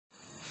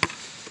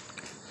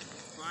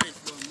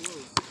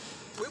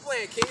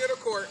playing king of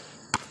the court.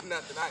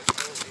 Nothing.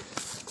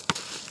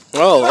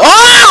 Oh!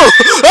 Oh!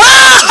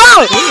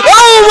 Oh!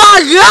 Oh my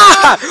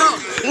God!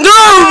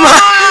 No!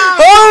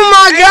 Oh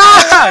my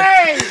God!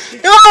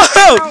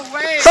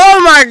 Oh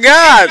my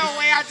God! No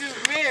way I just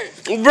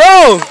missed.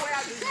 Bro!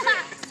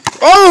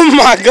 Oh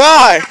my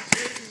God!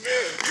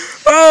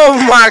 Oh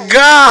my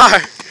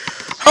God!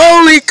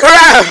 Holy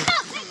crap!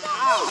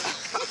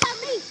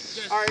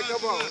 Alright,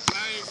 come on.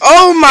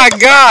 Oh my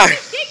God!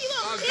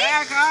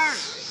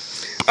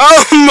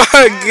 Oh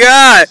my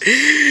God!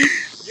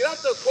 Get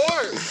off the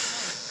court!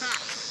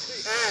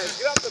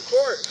 Get off the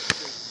court!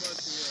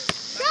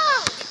 Bro!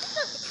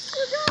 What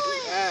you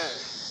doing?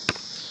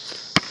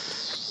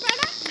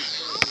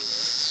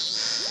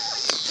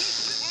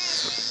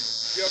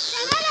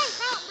 That don't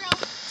count, bro.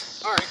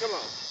 Alright, come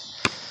on.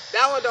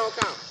 That one don't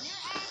count.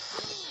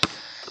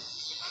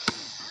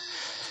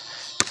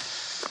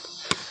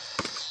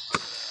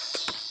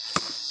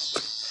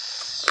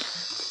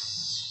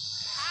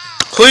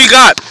 Who you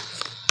got?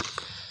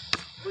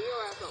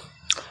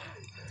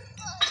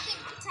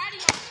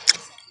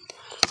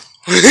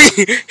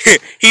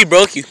 He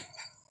broke you.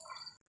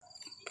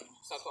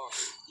 Stop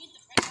talking.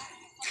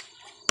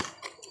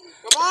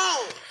 Come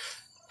on!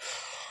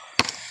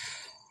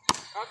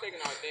 I'm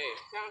taking our day.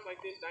 Sounds like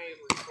this thing is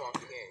where you talk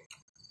again.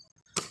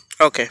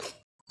 Okay.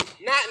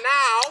 Not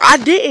now! I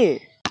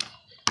didn't.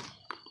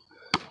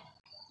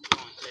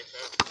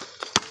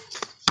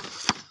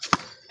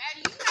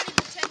 Maddie, you're not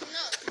even checking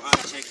up.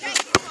 Alright, check it out.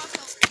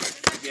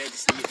 Yeah,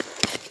 just see it.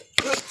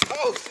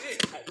 Oh, shit.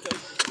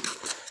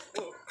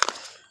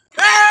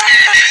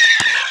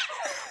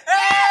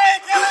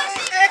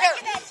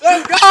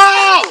 Let's go!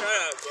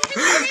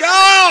 Let's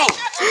go!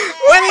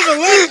 What even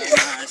looking?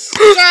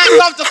 Get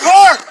off the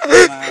court!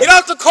 Get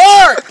off the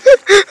court!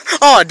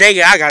 Oh, dang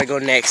it, I gotta go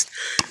next.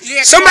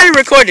 Yeah, somebody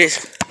record this.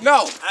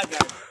 No. I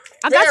got it.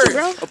 I got you,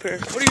 bro. Up here.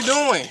 What are you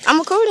doing? I'm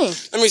recording.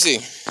 Let me see.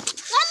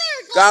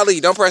 Golly,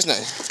 don't press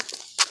nothing.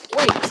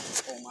 Wait.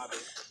 Oh, my bad.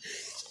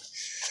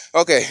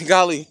 Okay,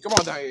 golly. Come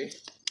on down here.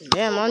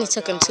 Damn, I only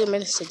took him 2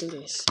 minutes to do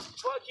this.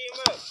 Fuck him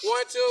up.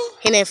 1, 2,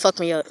 He didn't fuck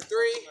me up.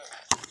 3.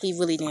 He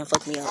really didn't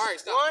fuck me up. Alright,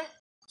 stop. 1,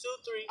 2,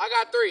 3. I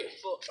got 3.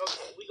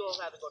 Okay, we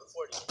gonna have to go to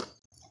 40.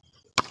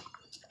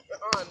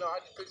 No, I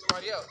just picked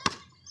somebody else.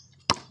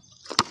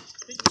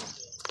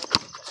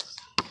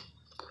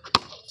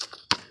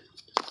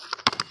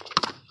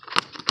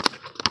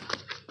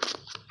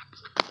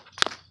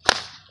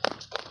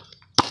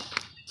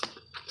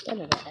 That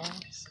nigga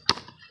ass.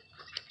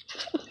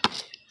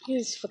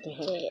 His fucking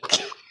head.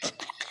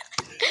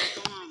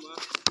 Come on, bro.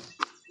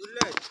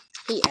 Relax.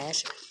 He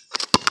ass.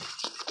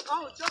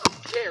 Oh,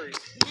 Jerry,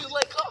 you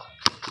let go.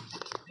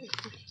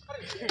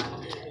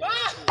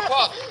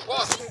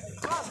 Pause.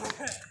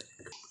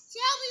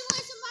 Tell me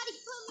when somebody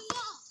put me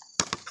on.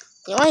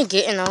 You ain't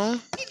getting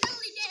on. He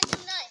really didn't do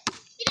nothing.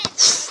 He didn't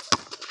do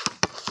nothing.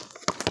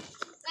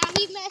 Now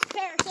he messed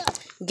Paris up.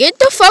 Get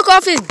the fuck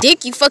off his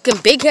dick, you fucking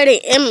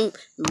big-headed M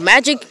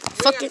magic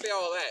fucking. Say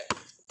all that.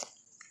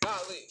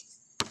 Golly.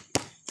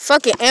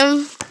 Fucking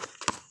M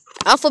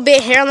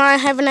alphabet hairline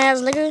having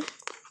ass nigga.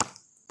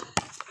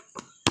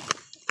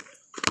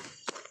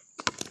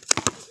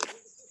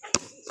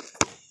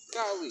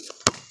 Golly.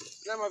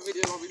 Now my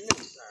video gonna be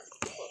minutes.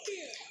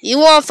 You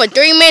on for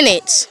 3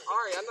 minutes.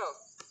 Alright, I know.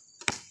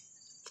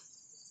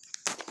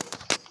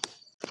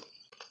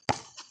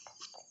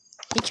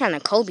 He trying to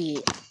Kobe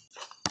it.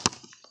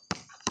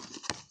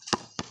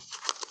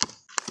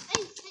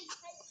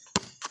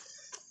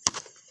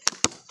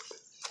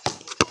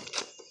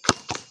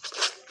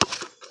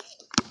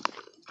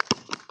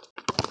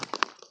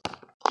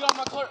 You on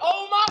my court?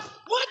 Oh my!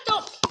 What the?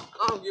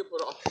 I don't get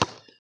put off.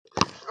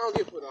 I don't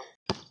get put off.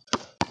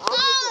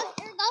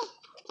 Here we go.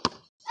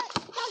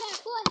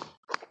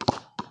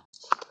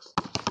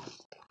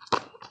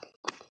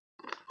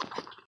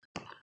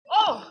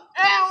 Oh,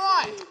 and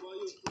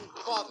one.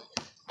 Father.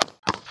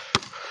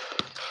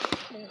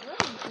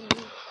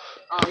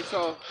 Alright, so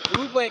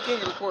we playing king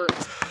of the court.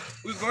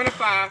 We was going to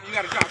 5. You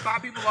got to drop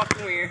 5 people off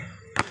to win.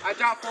 I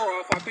dropped 4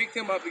 off. I picked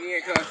him up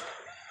again because.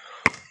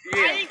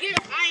 Yeah. I didn't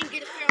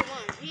get a fair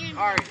one. He didn't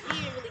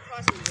really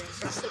cross me, bro.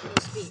 So I slipped no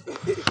speed.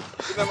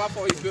 It's not my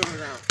fault he's building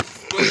around.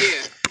 But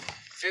yeah.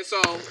 And so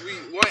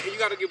you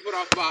gotta get put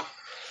off by,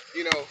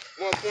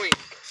 1 point.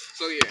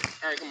 So yeah.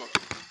 Alright, come on.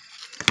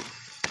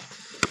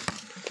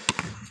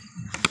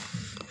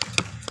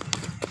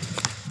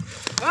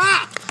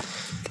 Ah!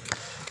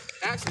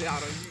 Actually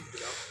out on you,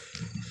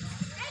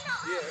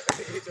 Yeah,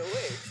 hit your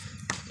legs.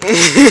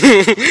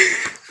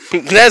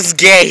 That's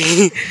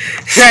gay.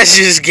 That's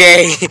just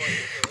gay.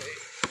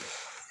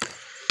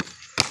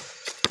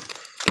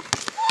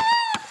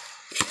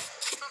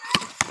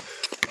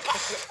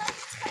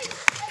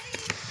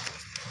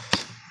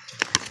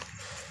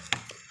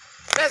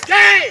 Let's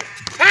game!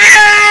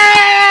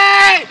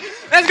 Hey!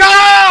 Let's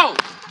go!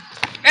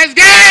 Let's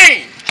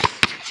game!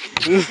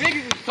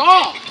 Niggas is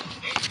soft.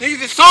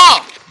 Niggas is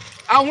soft.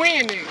 I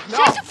win, nigga. No.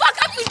 Shut the fuck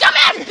up, you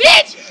dumbass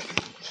bitch!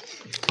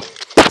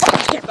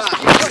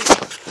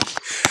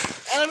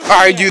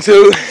 Alright,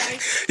 YouTube.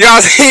 Y'all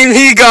see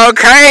me go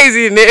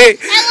crazy, nigga. Hey,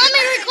 let me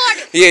record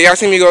it. Yeah, y'all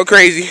see me go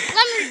crazy.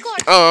 Let me record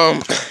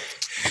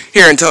it.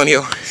 Here,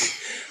 Antonio.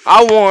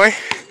 I won.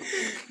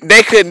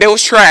 They couldn't. They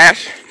was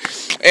trash.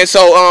 And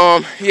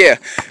so, yeah.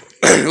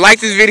 Like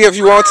this video if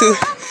you want to.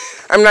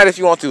 I'm not if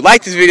you want to.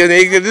 Like this video,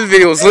 nigga. This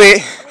video was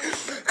lit.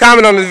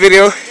 Comment on this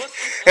video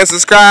and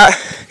subscribe.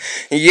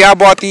 And yeah, I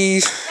bought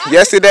these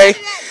yesterday.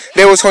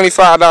 They was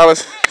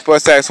 $25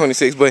 plus tax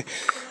 26. But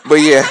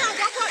yeah.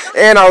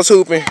 And I was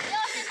hooping.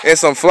 And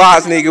some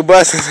flies, nigga,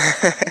 busting.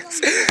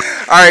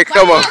 Alright,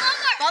 come on.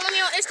 Follow me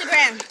on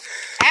Instagram.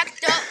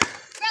 Act up.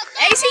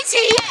 ACT.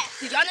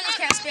 Cause y'all niggas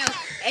can't spell.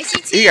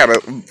 ACT. He got a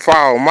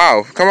foul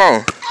mouth. Come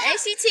on.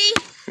 ACT.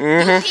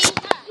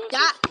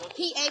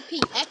 .PAP.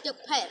 Act up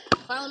Pat.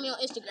 Follow me on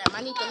Instagram.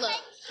 I need to look.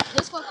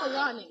 This one for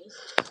y'all niggas.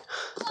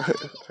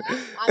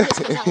 I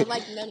just cause I don't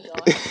like none of y'all.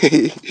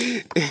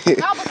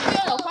 No, but for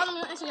real, follow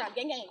me on Instagram.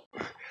 Gang gang.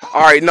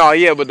 Alright, no,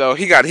 yeah, but though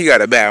he got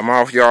a bad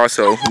mouth, y'all,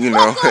 so you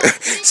know.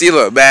 See,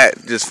 look, bad,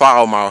 just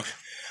foul mouth.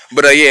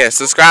 But yeah,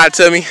 subscribe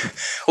to me.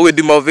 We'll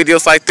do more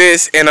videos like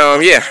this, and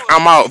yeah,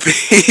 I'm out.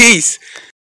 Peace.